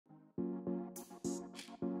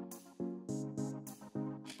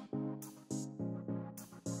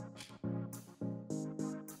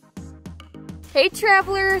Hey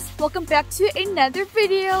travelers, welcome back to another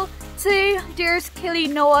video. Today, there's Kaylee,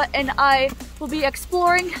 Noah, and I will be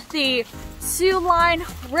exploring the Soo Line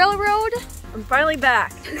Railroad. I'm finally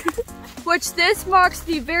back. Which this marks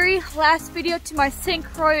the very last video to my St.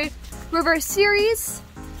 Croix River series.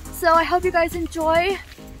 So I hope you guys enjoy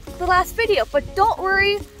the last video. But don't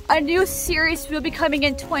worry, a new series will be coming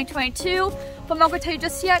in 2022. But I'm not going to tell you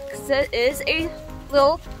just yet because it is a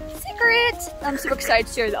little secret. I'm super excited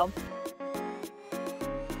to share though.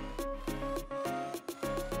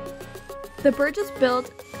 The bridge was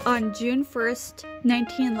built on June 1st,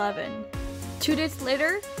 1911. 2 days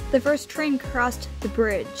later, the first train crossed the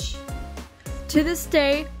bridge. To this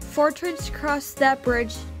day, 4 trains cross that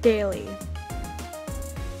bridge daily.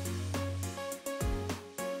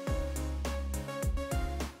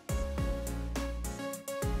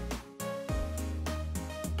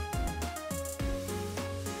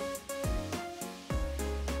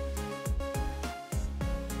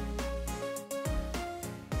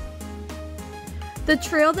 The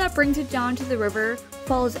trail that brings it down to the river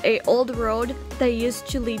follows an old road that used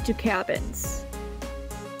to lead to cabins.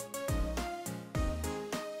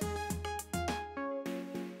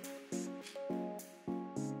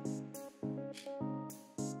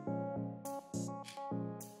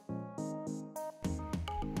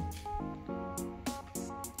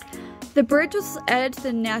 The bridge was added to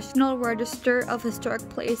the National Register of Historic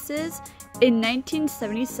Places in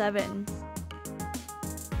 1977.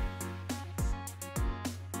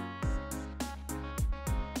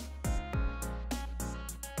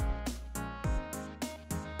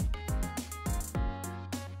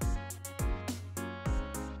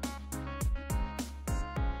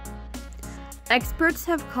 Experts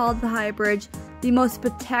have called the High Bridge the most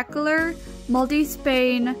spectacular,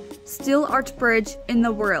 multi-span steel arch bridge in the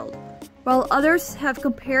world, while others have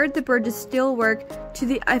compared the bridge's steelwork to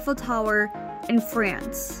the Eiffel Tower in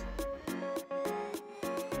France.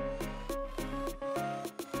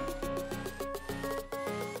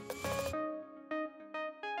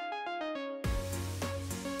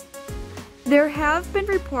 There have been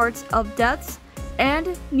reports of deaths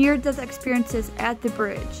and near-death experiences at the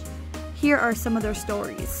bridge. Here are some of their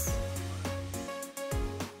stories.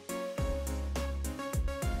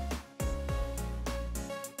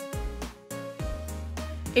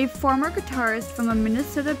 A former guitarist from a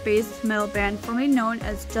Minnesota-based metal band formerly known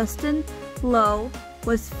as Justin Lowe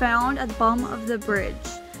was found at the bottom of the bridge.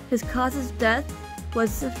 His cause of death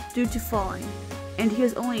was due to falling, and he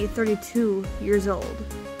was only 32 years old.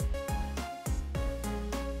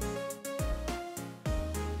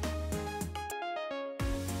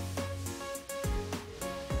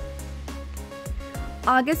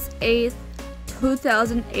 August 8th,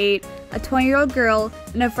 2008, a 20-year-old girl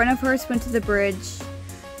and a friend of hers went to the bridge.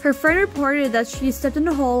 Her friend reported that she stepped in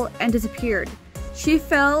a hole and disappeared. She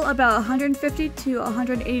fell about 150 to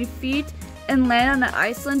 180 feet and landed on an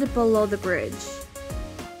island below the bridge.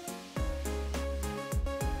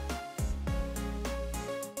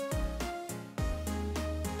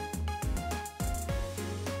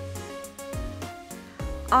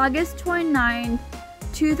 August 29,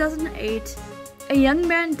 2008, a young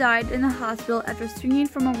man died in the hospital after swinging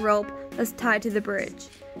from a rope that's tied to the bridge.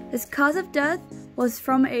 His cause of death was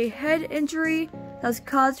from a head injury that was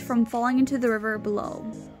caused from falling into the river below.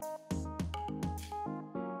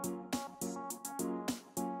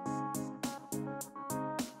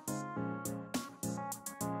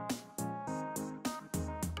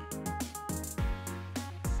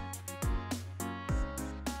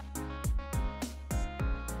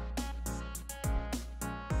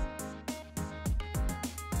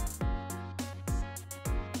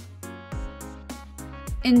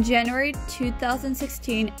 In January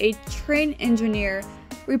 2016, a train engineer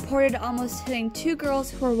reported almost hitting 2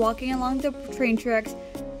 girls who were walking along the train tracks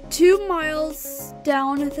 2 miles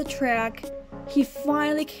down the track. He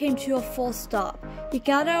finally came to a full stop. He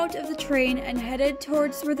got out of the train and headed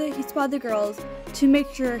towards where he spotted the girls to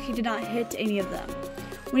make sure he did not hit any of them.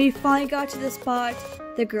 When he finally got to the spot,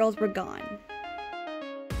 the girls were gone.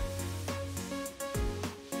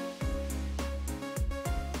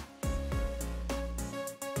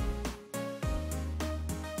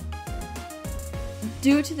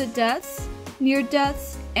 Due to the deaths, near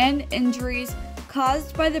deaths, and injuries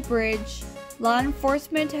caused by the bridge, law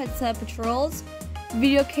enforcement had set up patrols,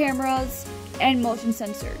 video cameras, and motion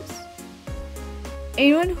sensors.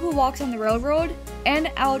 Anyone who walks on the railroad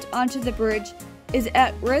and out onto the bridge is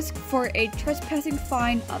at risk for a trespassing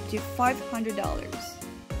fine up to $500.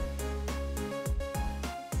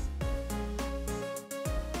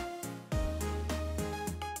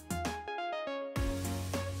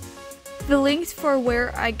 The links for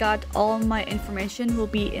where I got all my information will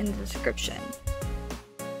be in the description.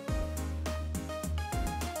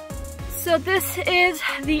 So this is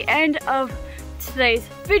the end of today's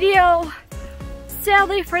video.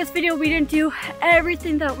 Sadly, for this video, we didn't do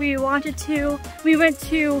everything that we wanted to. We went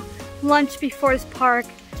to lunch before this park.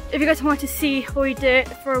 If you guys want to see what we did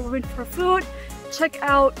for food, check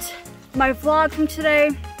out my vlog from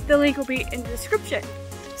today. The link will be in the description.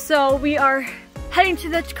 So we are heading to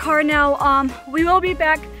the car now. We will be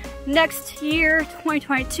back next year,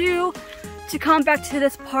 2022, to come back to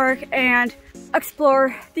this park and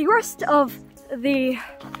explore the rest of the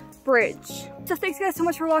bridge. So thanks guys so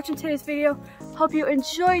much for watching today's video. Hope you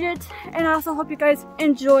enjoyed it, and I also hope you guys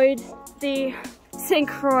enjoyed the St.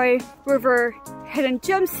 Croix River Hidden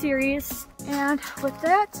Gem series. And with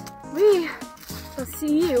that, we will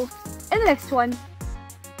see you in the next one.